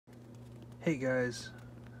Hey guys,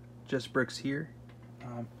 Just Bricks here.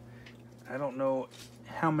 I don't know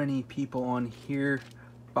how many people on here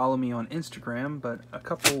follow me on Instagram, but a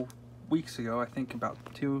couple weeks ago, I think about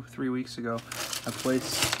 2-3 weeks ago, I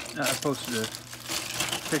posted a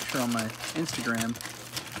picture on my Instagram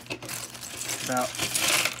about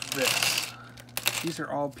this. These are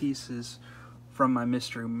all pieces from my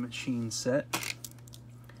Mystery Machine set,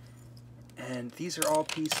 and these are all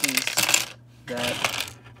pieces that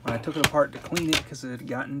when I took it apart to clean it, because it had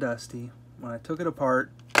gotten dusty, when I took it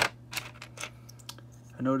apart, I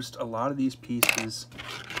noticed a lot of these pieces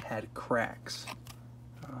had cracks.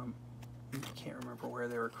 I can't remember where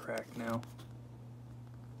they were cracked now.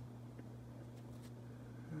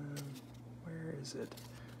 Where is it?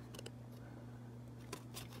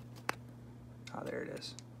 Ah, there it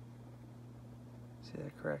is. See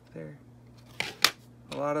that crack there?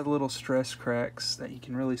 A lot of little stress cracks that you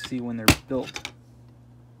can really see when they're built.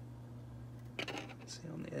 See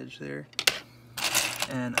on the edge there?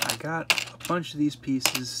 And I got a bunch of these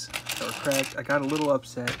pieces that were cracked. I got a little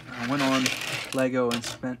upset. I went on Lego and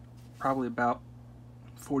spent probably about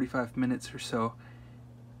 45 minutes or so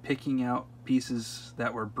picking out pieces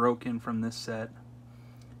that were broken from this set.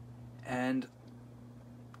 And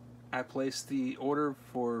I placed the order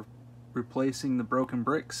for replacing the broken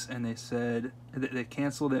bricks, and they said they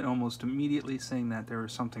canceled it almost immediately, saying that there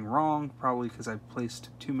was something wrong, probably because I placed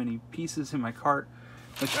too many pieces in my cart,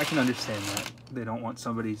 which I can understand that. They don't want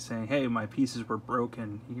somebody saying, hey, my pieces were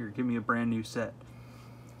broken, here, give me a brand new set.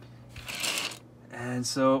 And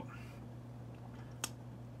so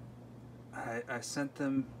I sent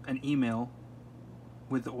them an email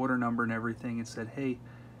with the order number and everything and said, hey,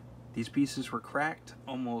 these pieces were cracked.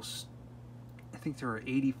 Almost, I think there were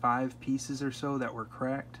 85 pieces or so that were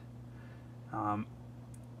cracked. I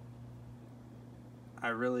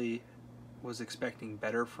really was expecting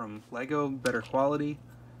better from Lego, better quality.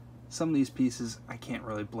 Some of these pieces, I can't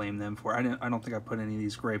really blame them for. I don't think I put any of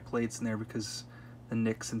these gray plates in there because the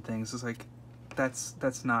nicks and things. It's like,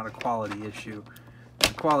 that's not a quality issue.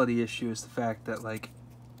 The quality issue is the fact that, like,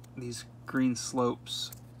 these green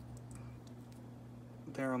slopes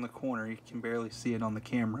there on the corner, you can barely see it on the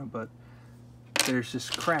camera, but there's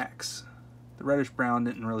just cracks. The reddish brown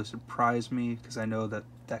didn't really surprise me because I know that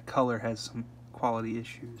that color has some quality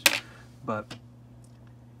issues. But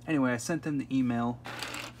anyway, I sent them the email,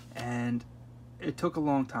 and it took a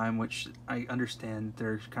long time, which I understand.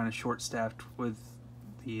 They're kind of short-staffed with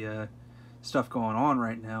the stuff going on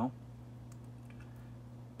right now.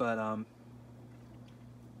 But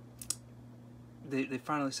they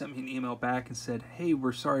finally sent me an email back and said, hey,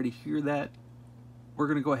 we're sorry to hear that. We're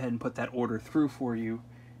going to go ahead and put that order through for you.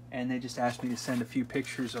 And they just asked me to send a few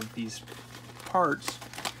pictures of these parts.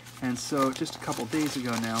 And so just a couple days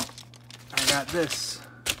ago now, I got this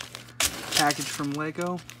package from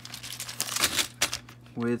Lego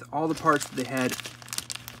with all the parts that they had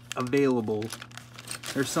available.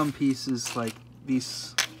 There's some pieces like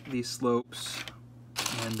these slopes,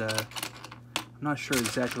 and I'm not sure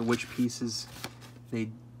exactly which pieces they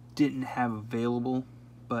didn't have available,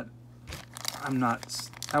 but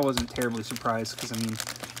I wasn't terribly surprised because, I mean,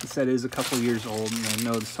 the set is a couple years old, and I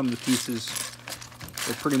know some of the pieces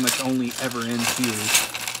are pretty much only ever in here.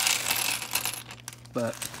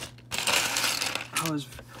 But I was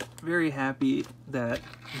very happy that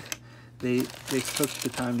they took the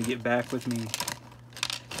time to get back with me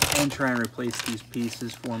and try and replace these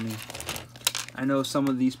pieces for me. I know some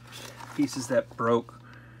of these pieces that broke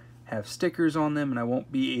have stickers on them, and I won't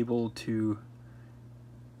be able to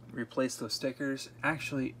replace those stickers.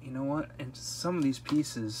 Actually, you know what? And some of these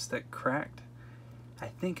pieces that cracked, I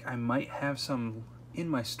think I might have some in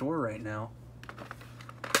my store right now.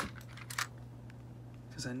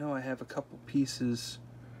 Because I know I have a couple pieces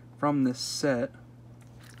from this set.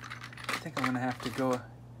 I think I'm going to have to go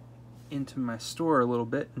into my store a little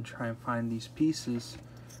bit and try and find these pieces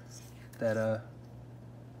that are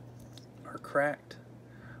cracked.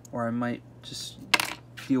 Or I might just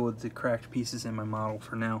deal with the cracked pieces in my model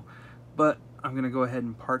for now. But I'm going to go ahead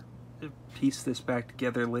and piece this back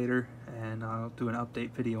together later, and I'll do an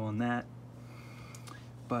update video on that.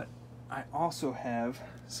 But I also have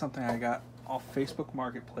something I got off Facebook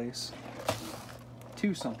Marketplace.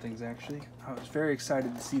 Two somethings, actually. I was very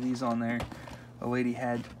excited to see these on there. A lady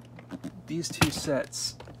had these two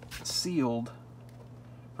sets sealed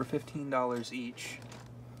for $15 each.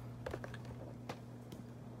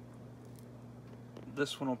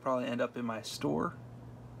 This one will probably end up in my store,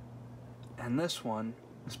 and this one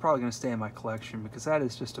is probably going to stay in my collection because that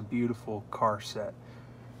is just a beautiful car set.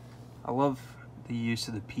 I love the use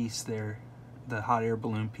of the piece there, the hot air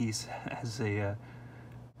balloon piece, as a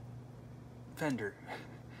fender.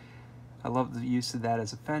 I love the use of that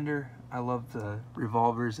as a fender. I love the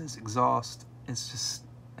revolvers as exhaust. It's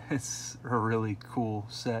a really cool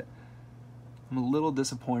set. I'm a little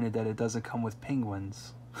disappointed that it doesn't come with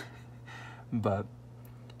penguins. But,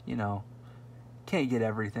 you know, can't get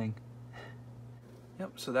everything.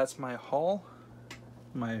 Yep, so that's my haul.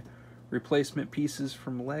 My replacement pieces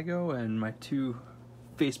from Lego and my 2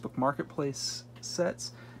 Facebook Marketplace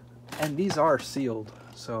sets. And these are sealed,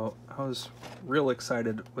 so I was real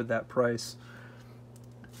excited with that price.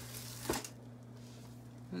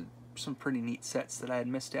 Some pretty neat sets that I had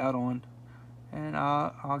missed out on. And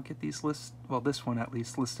I'll get these this one at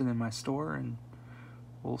least, listed in my store, and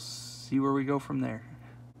we'll see where we go from there.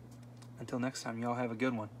 Until next time, y'all have a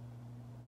good one.